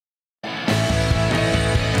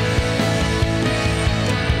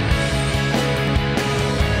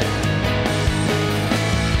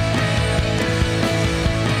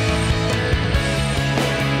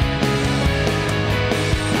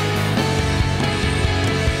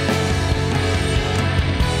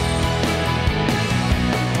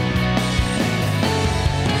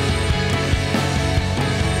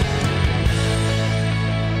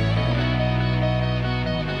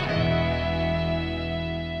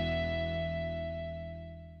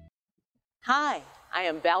Hi, I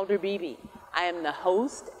am Valder Beebe. I am the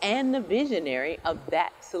host and the visionary of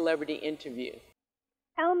That Celebrity Interview.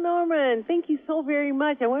 Al Norman, thank you so very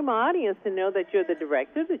much. I want my audience to know that you're the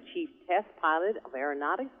director, the chief test pilot of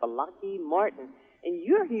Aeronautics for Lockheed Martin. And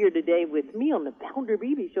you're here today with me on the Valder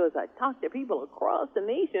Beebe Show as I talk to people across the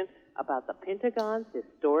nation about the Pentagon's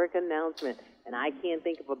historic announcement. And I can't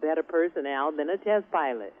think of a better person, Al, than a test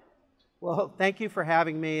pilot. Well, thank you for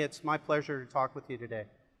having me. It's my pleasure to talk with you today.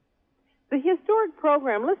 The historic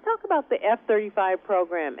program, let's talk about the F-35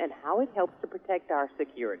 program and how it helps to protect our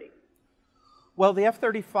security. Well, the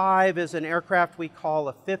F-35 is an aircraft we call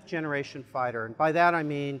a fifth-generation fighter. And by that I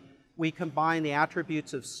mean we combine the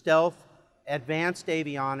attributes of stealth, advanced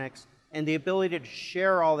avionics, and the ability to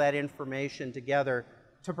share all that information together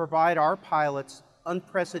to provide our pilots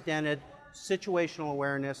unprecedented situational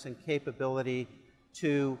awareness and capability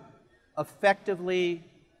to effectively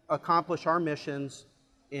accomplish our missions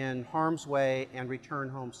in harm's way and return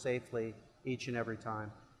home safely each and every time.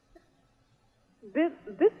 This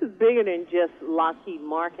is bigger than just Lockheed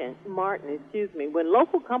Martin. When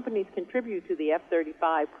local companies contribute to the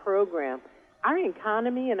F-35 program, our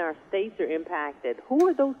economy and our states are impacted. Who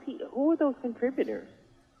are those contributors?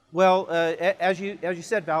 Well, as you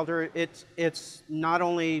said, Valder, it's not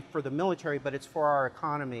only for the military, but it's for our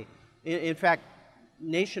economy. In fact,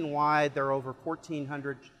 nationwide, there are over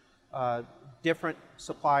 1,400 different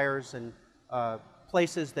suppliers and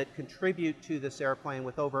places that contribute to this airplane,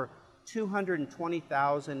 with over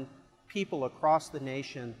 220,000 people across the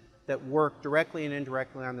nation that work directly and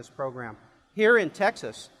indirectly on this program. Here in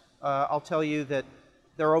Texas, I'll tell you that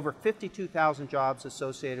there are over 52,000 jobs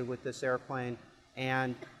associated with this airplane,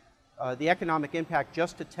 and the economic impact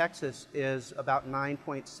just to Texas is about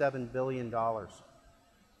 $9.7 billion.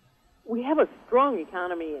 We have a strong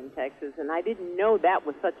economy in Texas, and I didn't know that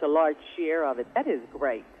was such a large share of it. That is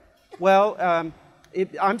great. Well,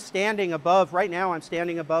 I'm standing above, right now I'm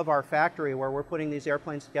standing above our factory where we're putting these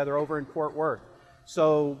airplanes together over in Fort Worth.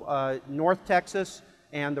 So North Texas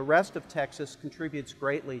and the rest of Texas contributes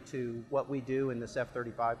greatly to what we do in this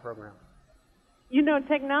F-35 program. You know,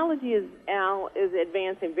 technology is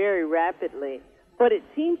advancing very rapidly, but it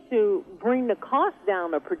seems to bring the cost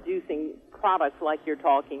down of producing products like you're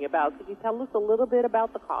talking about. Could you tell us a little bit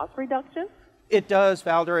about the cost reduction? It does,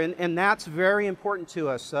 Valder, and that's very important to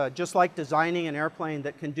us. Just like designing an airplane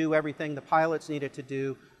that can do everything the pilots needed to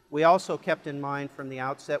do, we also kept in mind from the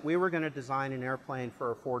outset we were going to design an airplane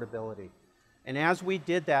for affordability. And as we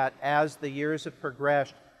did that, as the years have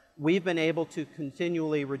progressed, we've been able to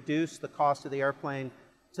continually reduce the cost of the airplane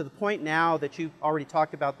to the point now that you've already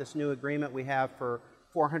talked about this new agreement we have for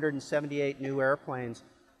 478 new airplanes.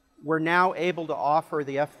 We're now able to offer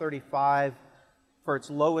the F-35 for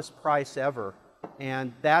its lowest price ever.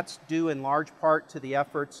 And that's due in large part to the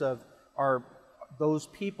efforts of those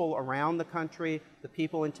people around the country, the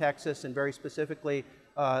people in Texas, and very specifically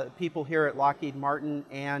people here at Lockheed Martin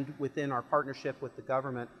and within our partnership with the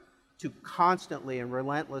government to constantly and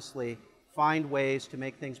relentlessly find ways to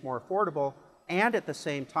make things more affordable, and at the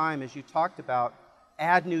same time, as you talked about,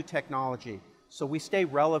 add new technology so we stay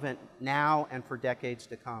relevant now and for decades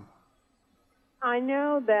to come. I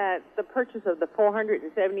know that the purchase of the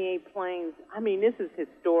 478 planes, I mean, this is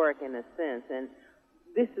historic in a sense, and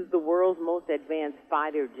this is the world's most advanced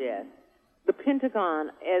fighter jet. The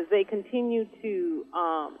Pentagon, as they continue to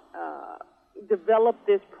develop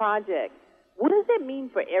this project, what does that mean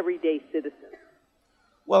for everyday citizens?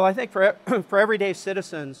 Well, I think for everyday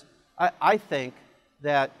citizens, I think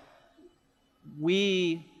that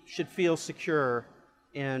we should feel secure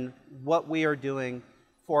in what we are doing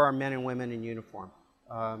for our men and women in uniform.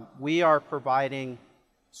 We are providing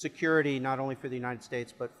security not only for the United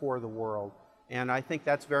States but for the world, and I think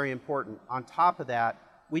that's very important. On top of that,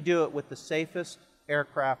 we do it with the safest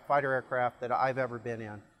aircraft, fighter aircraft that I've ever been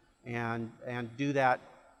in, and do that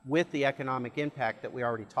with the economic impact that we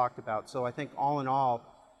already talked about. So I think all in all,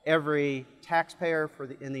 every taxpayer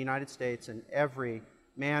in the United States and every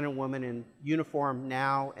man and woman in uniform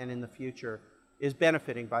now and in the future is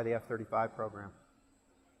benefiting by the F-35 program.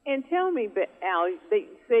 And tell me, Al, they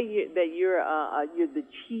say that you're the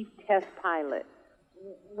chief test pilot.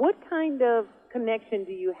 What kind of connection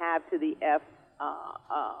do you have to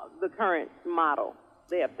the current model,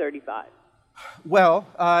 the F-35? Well,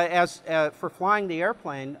 for flying the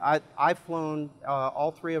airplane, I've flown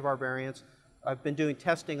all three of our variants. I've been doing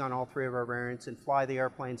testing on all three of our variants and fly the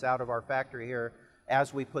airplanes out of our factory here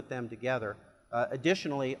as we put them together.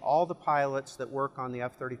 Additionally, all the pilots that work on the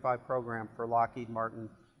F-35 program for Lockheed Martin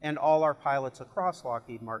and all our pilots across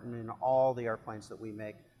Lockheed Martin and all the airplanes that we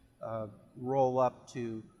make roll up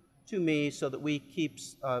to me so that we keep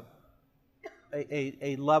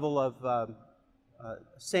a level of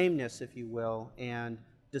sameness, if you will, and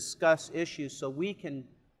discuss issues so we can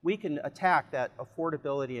attack that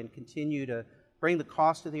affordability and continue to bring the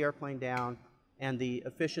cost of the airplane down and the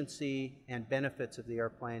efficiency and benefits of the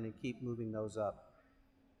airplane and keep moving those up.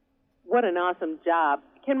 What an awesome job.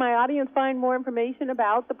 Can my audience find more information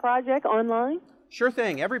about the project online? Sure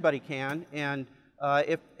thing. Everybody can. And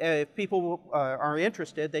if people are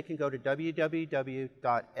interested, they can go to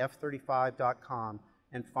www.f35.com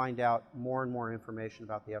and find out more and more information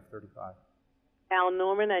about the F-35. Al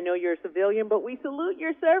Norman, I know you're a civilian, but we salute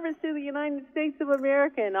your service to the United States of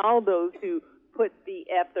America and all those who put the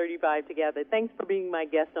F-35 together. Thanks for being my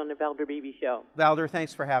guest on the Valder Beebe Show. Valder,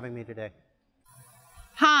 thanks for having me today.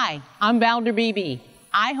 Hi, I'm Valder Beebe.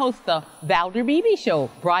 I host the Valder Beebe Show,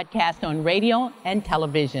 broadcast on radio and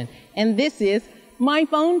television. And this is my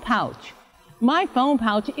phone pouch. My phone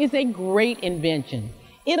pouch is a great invention.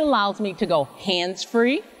 It allows me to go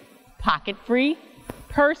hands-free, pocket-free,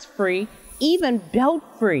 purse-free, even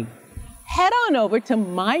belt-free. Head on over to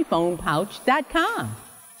myphonepouch.com.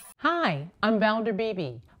 Hi, I'm Valder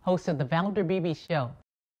Beebe, host of the Valder Beebe Show.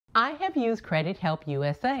 I have used Credit Help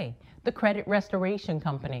USA, the credit restoration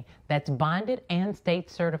company that's bonded and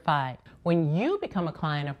state certified. When you become a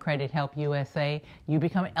client of Credit Help USA, you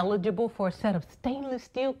become eligible for a set of stainless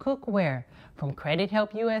steel cookware from Credit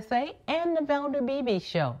Help USA and the Valder Beebe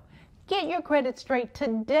Show. Get your credit straight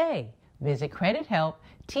today. Visit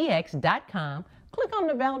credithelptx.com, click on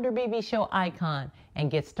the Valder Beebe Show icon,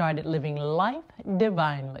 and get started living life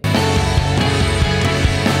divinely.